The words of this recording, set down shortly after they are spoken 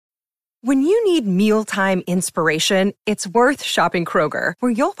When you need mealtime inspiration, it's worth shopping Kroger,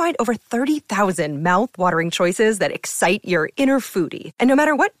 where you'll find over 30,000 mouth-watering choices that excite your inner foodie. And no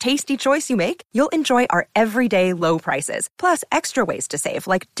matter what tasty choice you make, you'll enjoy our everyday low prices, plus extra ways to save,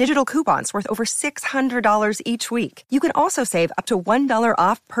 like digital coupons worth over $600 each week. You can also save up to $1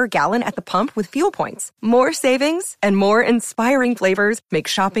 off per gallon at the pump with fuel points. More savings and more inspiring flavors make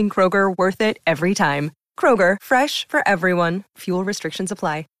shopping Kroger worth it every time. Kroger, fresh for everyone. Fuel restrictions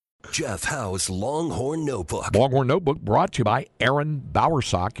apply. Jeff Howe's Longhorn Notebook. Longhorn Notebook brought to you by Aaron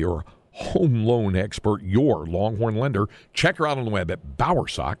Bowersock, your home loan expert, your Longhorn lender. Check her out on the web at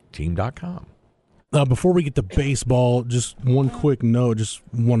bowersockteam.com. Before we get to baseball, just one quick note. Just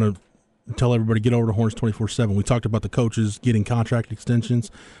want to tell everybody, get over to Horns 24/7. We talked about the coaches getting contract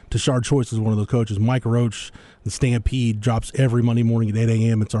extensions. Tashard Choice is one of those coaches. Mike Roach, the Stampede, drops every Monday morning at 8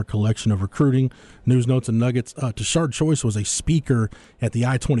 a.m. It's our collection of recruiting, news, notes, and nuggets. Tashard Choice was a speaker at the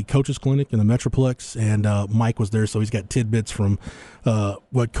I-20 Coaches Clinic in the Metroplex, and Mike was there, so he's got tidbits from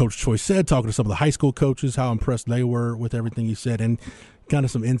what Coach Choice said, talking to some of the high school coaches, how impressed they were with everything he said, and kind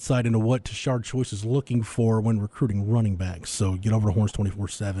of some insight into what Tashard Choice is looking for when recruiting running backs. So get over to Horns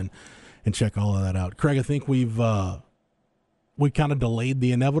 24/7. And check all of that out. Craig, I think we kind of delayed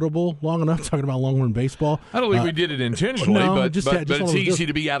the inevitable long enough talking about Longhorn baseball. I don't think we did it intentionally, no, but it's easy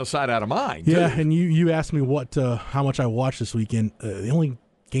to be out of sight, out of mind. Yeah, too. And you asked me how much I watched this weekend. The only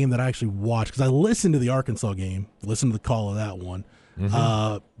game that I actually watched, because I listened to the Arkansas game, listened to the call of that one,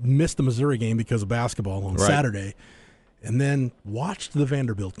 missed the Missouri game because of basketball on Saturday, and then watched the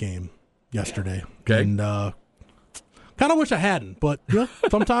Vanderbilt game yesterday. Okay. And kind of wish I hadn't, but yeah,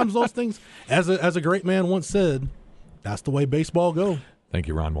 sometimes those things, as a great man once said, that's the way baseball go. Thank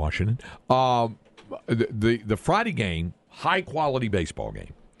you, Ron Washington. The Friday game, high-quality baseball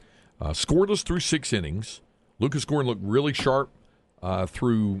game. Scoreless through 6 innings. Lucas Gordon looked really sharp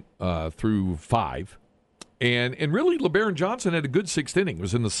through 5. And really, LeBaron Johnson had a good 6th inning. It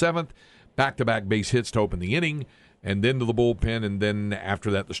was in the 7th, back-to-back base hits to open the inning, and then to the bullpen, and then after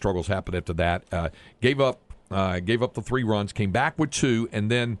that, the struggles happened after that. Gave up the 3 runs, came back with 2,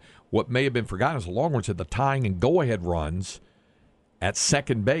 and then what may have been forgotten is the Longhorns had the tying and go-ahead runs at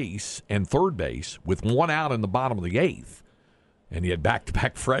second base and third base with 1 out in the bottom of the 8th. And he had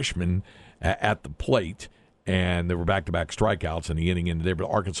back-to-back freshmen at the plate, and there were back-to-back strikeouts in the inning into there. But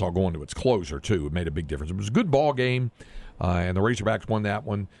Arkansas going to its closer, too. It made a big difference. It was a good ball game, and the Razorbacks won that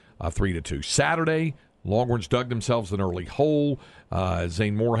one 3-2. Saturday, Longhorns dug themselves an early hole.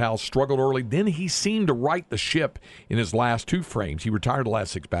 Zane Morehouse struggled early. Then he seemed to right the ship in his last 2 frames. He retired the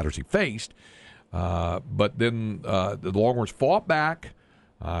last 6 batters he faced. But then the Longhorns fought back,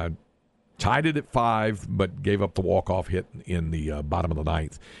 tied it at 5, but gave up the walk-off hit in the bottom of the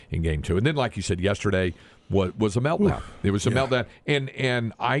 9th in Game 2. And then, like you said yesterday, was a meltdown. Oof. It was a meltdown.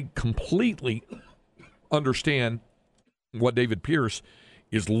 And I completely understand what David Pierce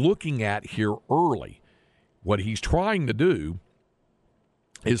is looking at here early. What he's trying to do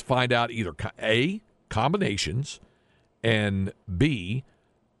is find out either A, combinations, and B,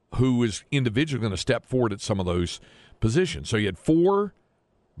 who is individually going to step forward at some of those positions. So you had 4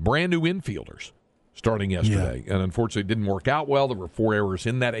 brand-new infielders starting yesterday, and unfortunately it didn't work out well. There were 4 errors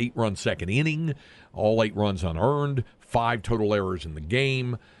in that 8-run second inning, all 8 runs unearned, 5 total errors in the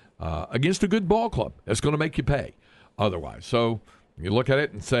game against a good ball club. That's going to make you pay otherwise. So you look at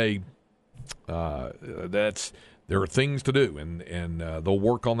it and say, there are things to do, and they'll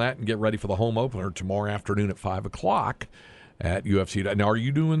work on that and get ready for the home opener tomorrow afternoon at 5 o'clock at UFC. Now, are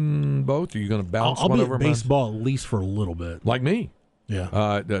you doing both? Are you going to bounce I'll one be over? At baseball at least for a little bit. Like me.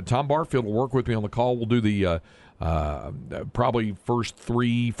 Yeah. Tom Barfield will work with me on the call. We'll do the probably first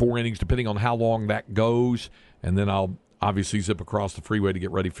 3-4 innings, depending on how long that goes, and then I'll obviously zip across the freeway to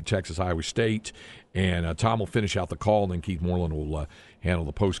get ready for Texas Iowa State, and Tom will finish out the call, and then Keith Moreland will handle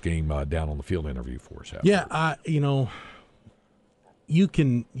the post game down on the field interview for us. Yeah, you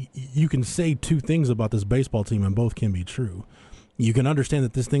can say 2 things about this baseball team, and both can be true. You can understand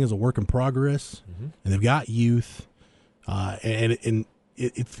that this thing is a work in progress, and they've got youth, and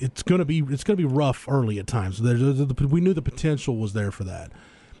it's going to be rough early at times. We knew the potential was there for that.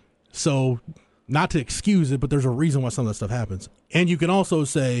 So, not to excuse it, but there's a reason why some of that stuff happens. And you can also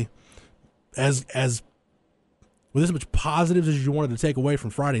say, as with as much positives as you wanted to take away from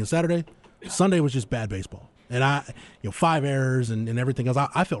Friday and Saturday, Sunday was just bad baseball. And 5 errors and everything else.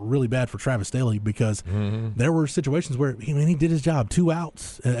 I felt really bad for Travis Staley because there were situations where he did his job, 2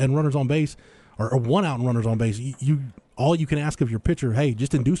 outs and runners on base, or 1 out and runners on base. All you can ask of your pitcher, hey,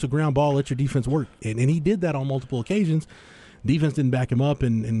 just induce a ground ball, let your defense work. And he did that on multiple occasions. Defense didn't back him up,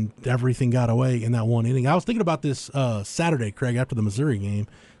 and everything got away in that 1 inning. I was thinking about this Saturday, Craig, after the Missouri game.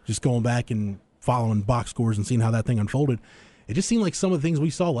 just going back and following box scores and seeing how that thing unfolded, it just seemed like some of the things we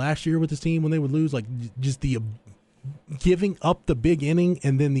saw last year with this team when they would lose, like just the giving up the big inning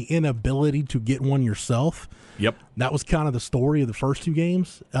and then the inability to get one yourself. Yep. That was kind of the story of the first two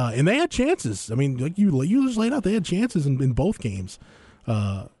games. And they had chances. I mean, like you just laid out, they had chances in both games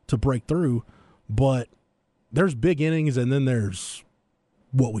to break through. But there's big innings and then there's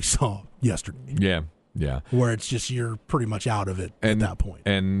what we saw yesterday. Yeah. Yeah. Where it's just you're pretty much out of it at that point.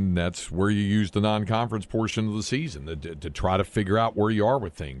 And that's where you use the non-conference portion of the season to try to figure out where you are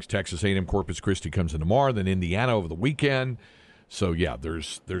with things. Texas A&M Corpus Christi comes in tomorrow, then Indiana over the weekend. So yeah,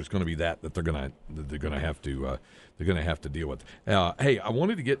 there's going to be that they're going to have to deal with. Hey, I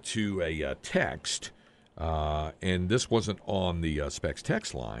wanted to get to a text, and this wasn't on the Specs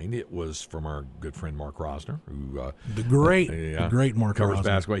text line. It was from our good friend Mark Rosner, who the great Mark covers Rosner.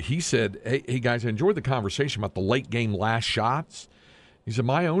 basketball. He said, "Hey guys, I enjoyed the conversation about the late game last shots." He said,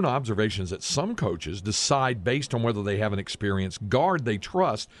 my own observation is that some coaches decide based on whether they have an experienced guard they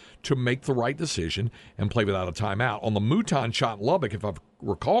trust to make the right decision and play without a timeout. On the Mouton shot in Lubbock, if I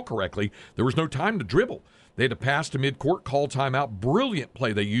recall correctly, there was no time to dribble. They had to pass to midcourt, call timeout. Brilliant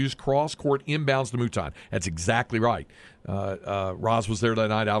play. They used cross-court inbounds to Mouton. That's exactly right. Roz was there that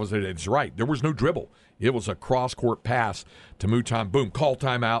night. I was there. It's right. There was no dribble. It was a cross-court pass to Mouton. Boom, call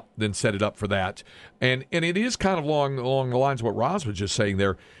timeout, then set it up for that. And it is kind of along the lines of what Roz was just saying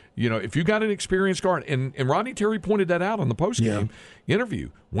there. You know, if you got an experienced guard, and Rodney Terry pointed that out on the postgame interview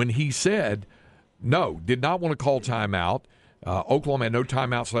when he said, no, did not want to call timeout. Oklahoma had no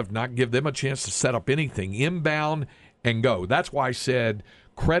timeouts left, not give them a chance to set up anything. Inbound and go. That's why I said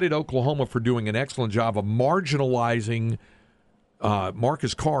credit Oklahoma for doing an excellent job of marginalizing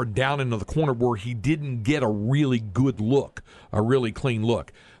Marcus Carr down into the corner where he didn't get a really good look, a really clean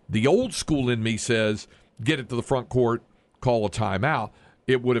look. The old school in me says get it to the front court, call a timeout.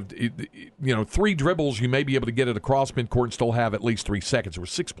 It would have, 3 dribbles, you may be able to get it across midcourt and still have at least 3 seconds. It was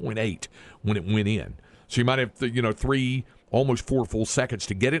 6.8 when it went in. So you might have, 3, almost 4 full seconds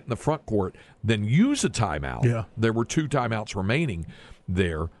to get it in the front court, then use a timeout. Yeah. There were 2 timeouts remaining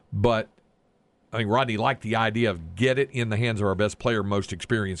there, but I think Rodney liked the idea of get it in the hands of our best player, most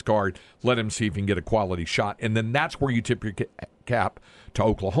experienced guard, let him see if he can get a quality shot. And then that's where you tip your cap to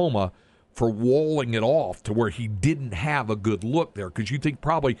Oklahoma for walling it off to where he didn't have a good look there, because you think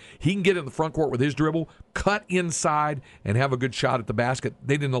probably he can get in the front court with his dribble, cut inside, and have a good shot at the basket.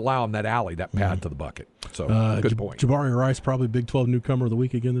 They didn't allow him that alley, that pad to the bucket. So, good point. Jabari Rice, probably Big 12 newcomer of the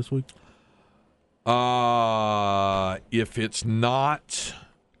week again this week? If it's not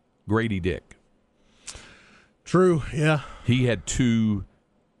Grady Dick. True, yeah. He had 2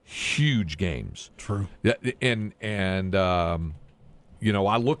 huge games. True. Yeah, and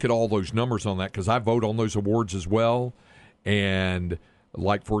I look at all those numbers on that because I vote on those awards as well. And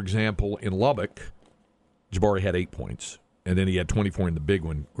like, for example, in Lubbock, Jabari had 8 points. And then he had 24 in the big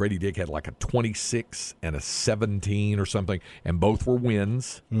one. Grady Dick had like a 26 and a 17 or something, and both were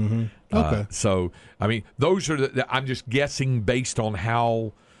wins. Mm-hmm. Okay. So, I mean, those are I'm just guessing based on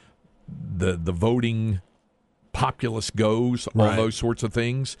how the voting populace goes, all those sorts of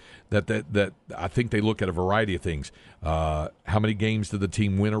things, that I think they look at a variety of things. How many games did the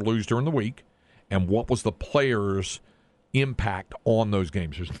team win or lose during the week, and what was the players' impact on those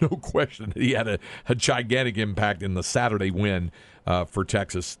games? There's no question that he had a gigantic impact in the Saturday win for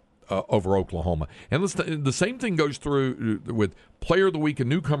Texas over Oklahoma. And the same thing goes through with player of the week and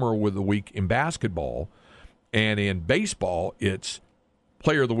newcomer of the week in basketball, and in baseball it's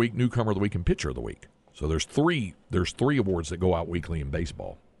player of the week, newcomer of the week, and pitcher of the week. So there's three awards that go out weekly in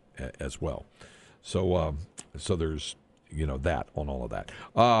baseball as well. So there's that on all of that.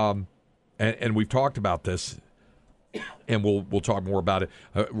 And we've talked about this, and we'll talk more about it.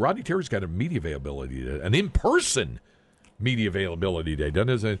 Rodney Terry's got a media availability today, an in-person media availability day,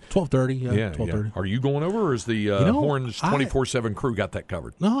 doesn't it? 12:30. Yeah, 12:30. Yeah. Are you going over, or is the Horns 24/7 crew got that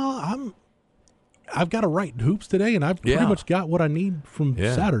covered? No, I've got to write hoops today, and I've pretty much got what I need from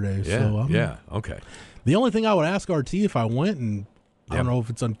Saturday. So okay. The only thing I would ask RT if I went, and I don't know if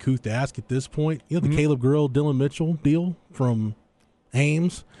it's uncouth to ask at this point, the Caleb Grill, Dylan Mitchell deal from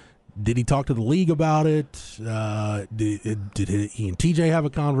Ames. Did he talk to the league about it? Did he and TJ have a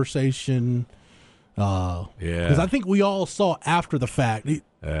conversation? Because I think we all saw after the fact,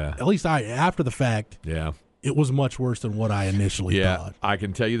 at least after the fact, it was much worse than what I initially thought. I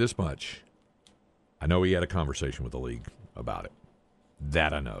can tell you this much. I know he had a conversation with the league about it.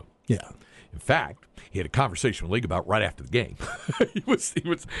 That I know. Yeah. In fact, he had a conversation with the league about it right after the game.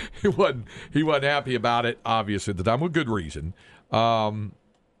 he wasn't happy about it, obviously, at the time, with good reason. The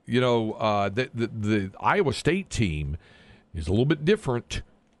Iowa State team is a little bit different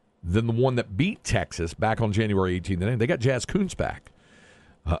than the one that beat Texas back on January 18th. They got Jazz Coons back.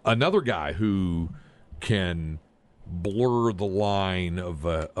 Another guy who can blur the line of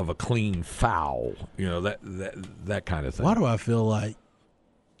a clean foul, that kind of thing. Why do I feel like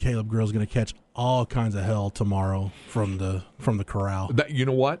Caleb Grill's going to catch all kinds of hell tomorrow from the corral? You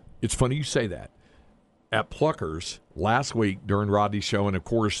know what? It's funny you say that. At Pluckers last week during Rodney's show, and of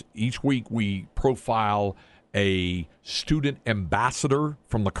course each week we profile a student ambassador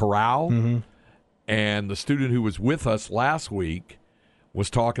from the corral, and the student who was with us last week was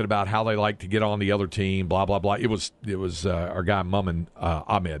talking about how they like to get on the other team, blah blah blah. It was our guy Mummin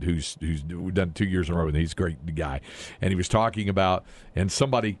Ahmed, who's done 2 years in a row, and he's a great guy. And he was talking about, and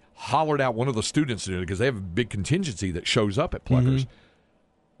somebody hollered out, one of the students, because they have a big contingency that shows up at Pluckers,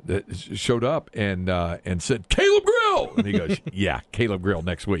 that showed up and said, Caleb Grill, and he goes, yeah, Caleb Grill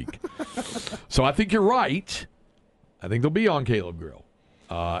next week. So I think you're right. I think they'll be on Caleb Grill,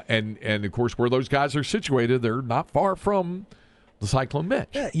 and of course where those guys are situated, they're not far from the Cyclone bench.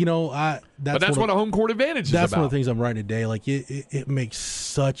 Yeah, that's what a home court advantage is about. That's one of the things I'm writing today. Like, it makes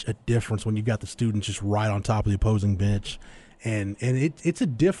such a difference when you've got the students just right on top of the opposing bench. And it's a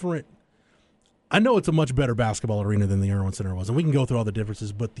different – I know it's a much better basketball arena than the Irwin Center was, and we can go through all the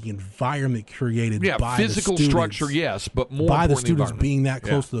differences, but the environment created by physical the students, structure, yes, but more by the important students being that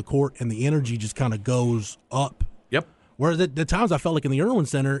close to the court, and the energy just kind of goes up. Yep. Whereas at the times I felt like in the Irwin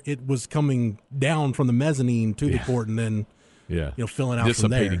Center, it was coming down from the mezzanine to the court and then – filling out from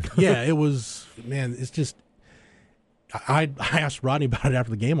there. Yeah, it was, man, it's just, I asked Rodney about it after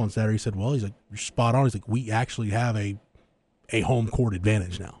the game on Saturday. He said, well, he's like, you're spot on. He's like, we actually have a home court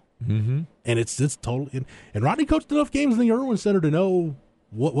advantage now. Mm-hmm. And it's totally, and Rodney coached enough games in the Irwin Center to know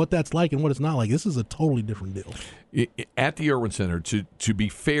what that's like and what it's not like. This is a totally different deal. At the Irwin Center, to be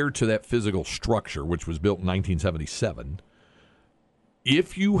fair to that physical structure, which was built in 1977,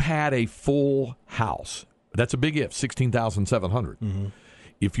 if you had a full house, that's a big if, 16,700. Mm-hmm.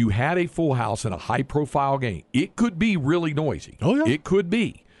 If you had a full house in a high-profile game, it could be really noisy. Oh, yeah. It could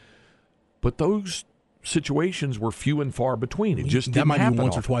be. But those situations were few and far between. It just didn't happen That might be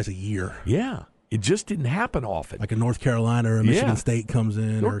once often. or twice a year. Yeah. It just didn't happen often. Like a North Carolina or Michigan State comes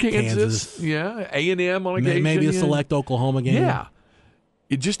in or Kansas. Yeah, A&M on occasion. Maybe a select Oklahoma game. Yeah.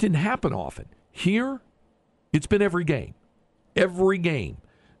 It just didn't happen often. Here, it's been every game. Every game.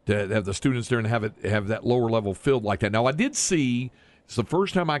 To have the students there and have that lower level filled like that. Now, I did see, it's the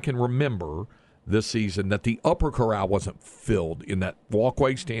first time I can remember this season that the upper corral wasn't filled in that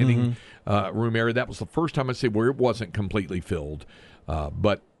walkway standing room area. That was the first time I see where it wasn't completely filled.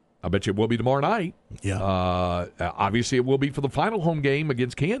 But I bet you it will be tomorrow night. Yeah. Obviously, it will be for the final home game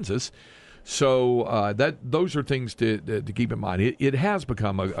against Kansas. So those are things to keep in mind. It has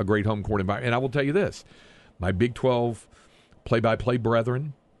become a great home court environment. And I will tell you this, my Big 12 play-by-play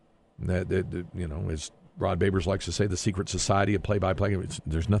brethren, as Rod Babers likes to say, the secret society of play-by-play.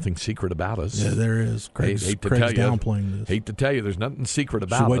 There's nothing secret about us. Yeah, there is. Craig's downplaying this. Hate to tell you, there's nothing secret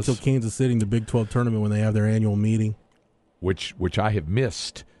about us. Should wait till Kansas City in the Big 12 tournament when they have their annual meeting. Which I have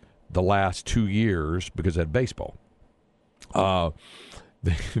missed the last 2 years because I had baseball.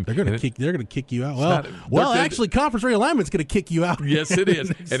 They're going to kick you out. Actually, conference realignment's going to kick you out. Yes, it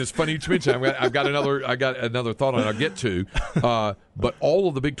is, and it's funny you mention. I've got another thought on it. I'll get to. But all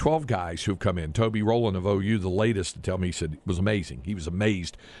of the Big 12 guys who have come in, Toby Rowland of OU, the latest to tell me, he said it was amazing. He was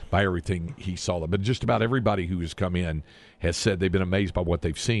amazed by everything he saw. But just about everybody who has come in has said they've been amazed by what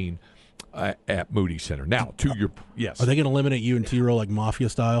they've seen at Moody Center. Now, yes, are they going to eliminate you and T-Row like mafia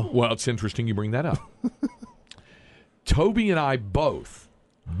style? Well, it's interesting you bring that up. Toby and I both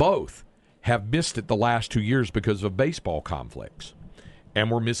have missed it the last 2 years because of baseball conflicts,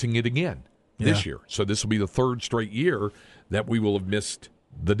 and we're missing it again this year. So this will be the third straight year that we will have missed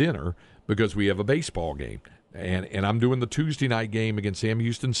the dinner because we have a baseball game. And I'm doing the Tuesday night game against Sam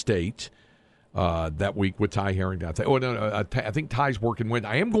Houston State that week with Ty Harrington. I think Ty's working Wednesday.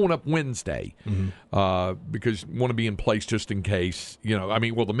 I am going up Wednesday because I want to be in place just in case.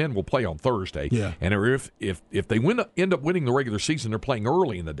 The men will play on Thursday. Yeah. And if they end up winning the regular season, they're playing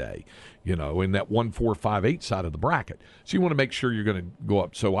early in the day, in that 1, 4, 5, 8 side of the bracket. So you want to make sure you're going to go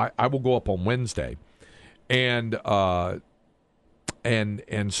up. So I will go up on Wednesday. And so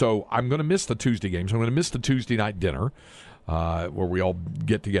I'm going to miss the Tuesday games. I'm going to miss the Tuesday night dinner. Where we all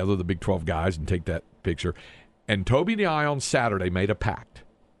get together, the Big 12 guys, and take that picture. And Toby and I on Saturday made a pact.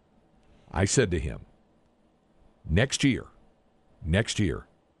 I said to him, next year,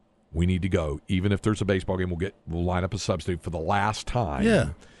 we need to go. Even if there's a baseball game, we'll line up a substitute for the last time.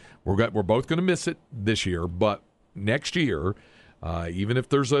 Yeah, we're both going to miss it this year, but next year, even if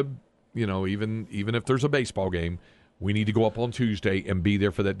there's a even if there's a baseball game, We need to go up on Tuesday and be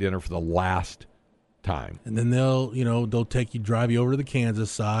there for that dinner for the last time. And then they'll drive you over to the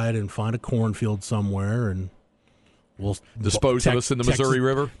Kansas side and find a cornfield somewhere, and we'll dispose of us in the Missouri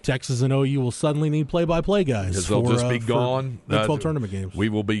River. Texas and OU will suddenly need play-by-play guys because they'll just be gone. Big 12 tournament games. We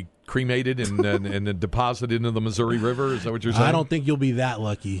will be cremated and then deposited into the Missouri River. Is that what you're saying? I don't think you'll be that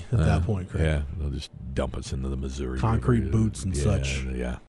lucky at that point, Craig. Yeah, they'll just dump us into the Missouri Concrete River. boots and such. Yeah,